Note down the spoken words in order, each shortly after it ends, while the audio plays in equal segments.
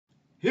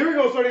Here we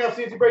go, starting off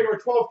CNC break number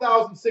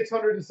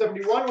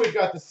 12,671. We've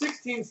got the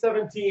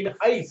 16-17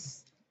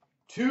 Ice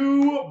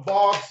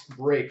 2-box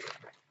break.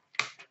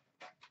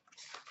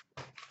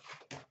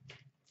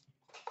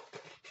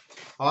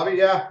 Hobby,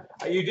 yeah,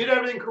 you did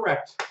everything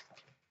correct.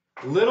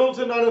 Little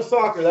to none of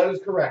soccer, that is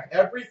correct.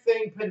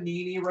 Everything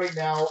Panini right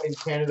now in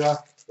Canada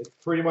is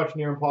pretty much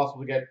near impossible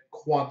to get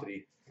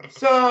quantity.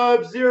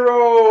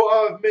 Sub-Zero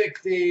of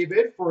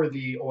McDavid for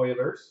the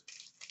Oilers.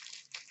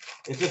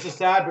 It's just a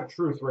sad but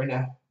truth right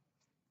now.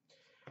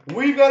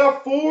 We've got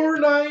a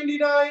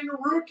 $4.99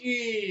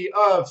 rookie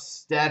of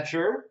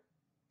Stature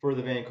for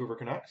the Vancouver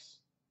Canucks.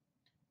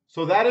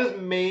 So that is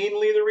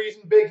mainly the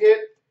reason, Big Hit,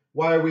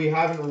 why we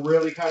haven't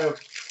really kind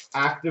of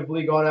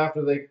actively gone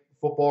after the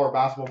football or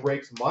basketball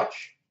breaks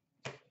much.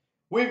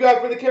 We've got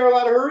for the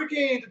Carolina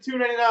Hurricanes, the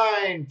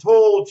 $2.99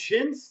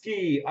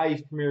 Tolchinsky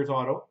Ice Premier's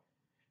Auto.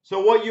 So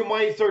what you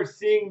might start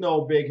seeing,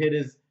 though, Big Hit,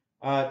 is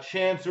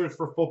chancers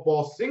for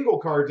football single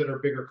cards that are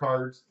bigger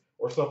cards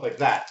or stuff like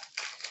that.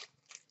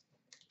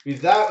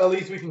 Because that, at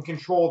least we can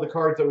control the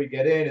cards that we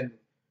get in and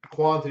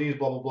quantities,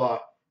 blah, blah, blah.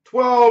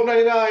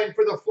 $12.99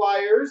 for the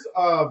Flyers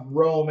of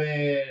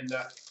Roman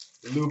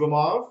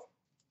Lyubimov.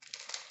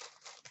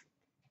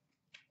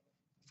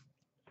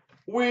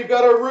 We've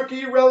got a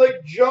rookie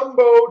relic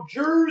jumbo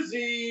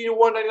jersey,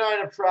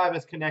 $1.99 of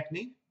Travis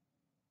Konechny.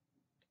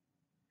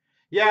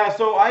 Yeah,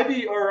 so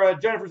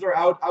Jennifer's are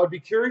out. I would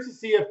be curious to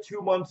see if 2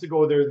 months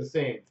ago they're the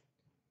same.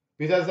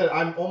 Because as I said,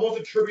 I'm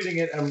almost attributing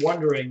it and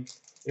wondering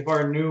if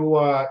our new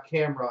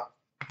camera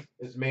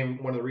is maybe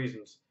one of the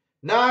reasons.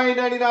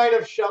 $9.99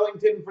 of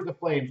Shellington for the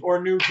Flames,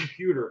 or new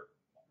computer.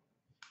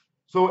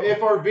 So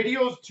if our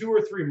videos 2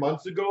 or 3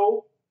 months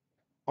ago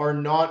are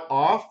not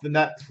off, then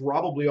that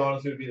probably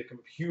honestly would be the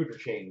computer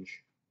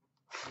change.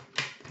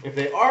 If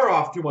they are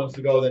off 2 months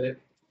ago, then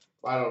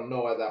I don't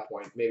know at that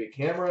point. Maybe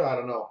camera, I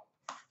don't know.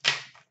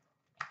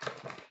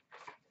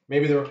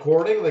 Maybe the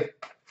recording,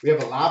 like we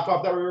have a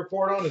laptop that we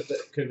record on,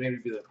 could maybe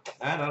be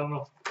I don't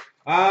know.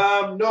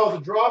 No, the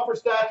draw for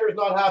Stature has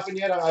not happened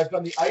yet. I've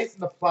done the Ice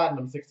and the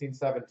Platinum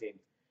 16-17.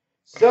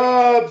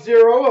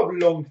 Sub-Zero of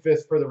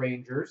Lundqvist for the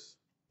Rangers.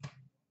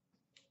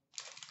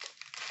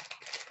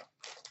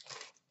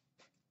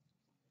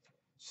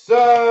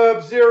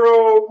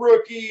 Sub-Zero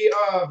rookie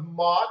of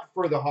Mott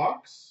for the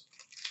Hawks.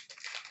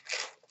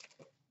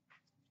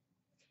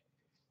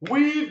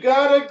 We've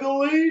got a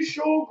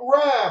Glacial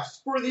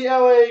Graphs for the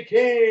LA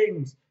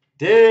Kings.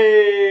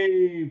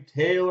 Dave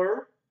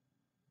Taylor.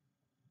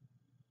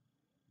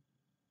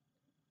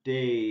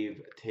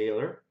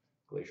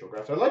 Glacial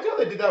Graphs. I like how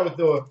they did that with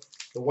the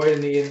white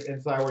in the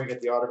inside where you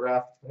get the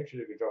autograph. They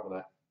actually did a good job on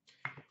that.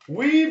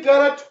 We've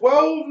got a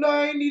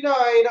 $12.99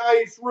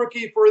 Ice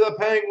rookie for the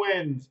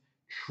Penguins.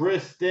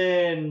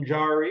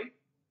 CloutsnChara.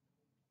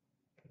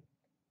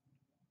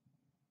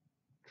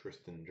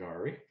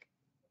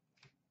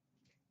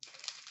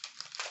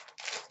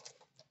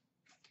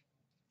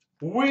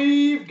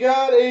 We've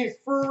got a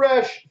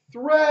fresh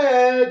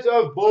threads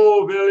of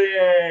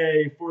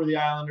Beauvillier for the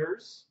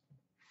Islanders.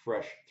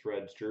 Fresh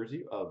threads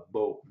jersey of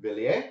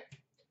Beauvillier.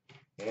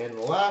 And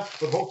last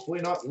but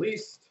hopefully not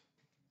least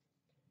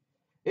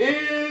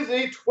is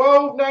a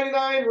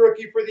 $12.99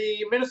 rookie for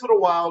the Minnesota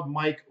Wild,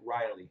 Mike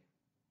Riley.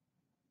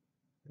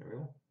 There we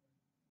go.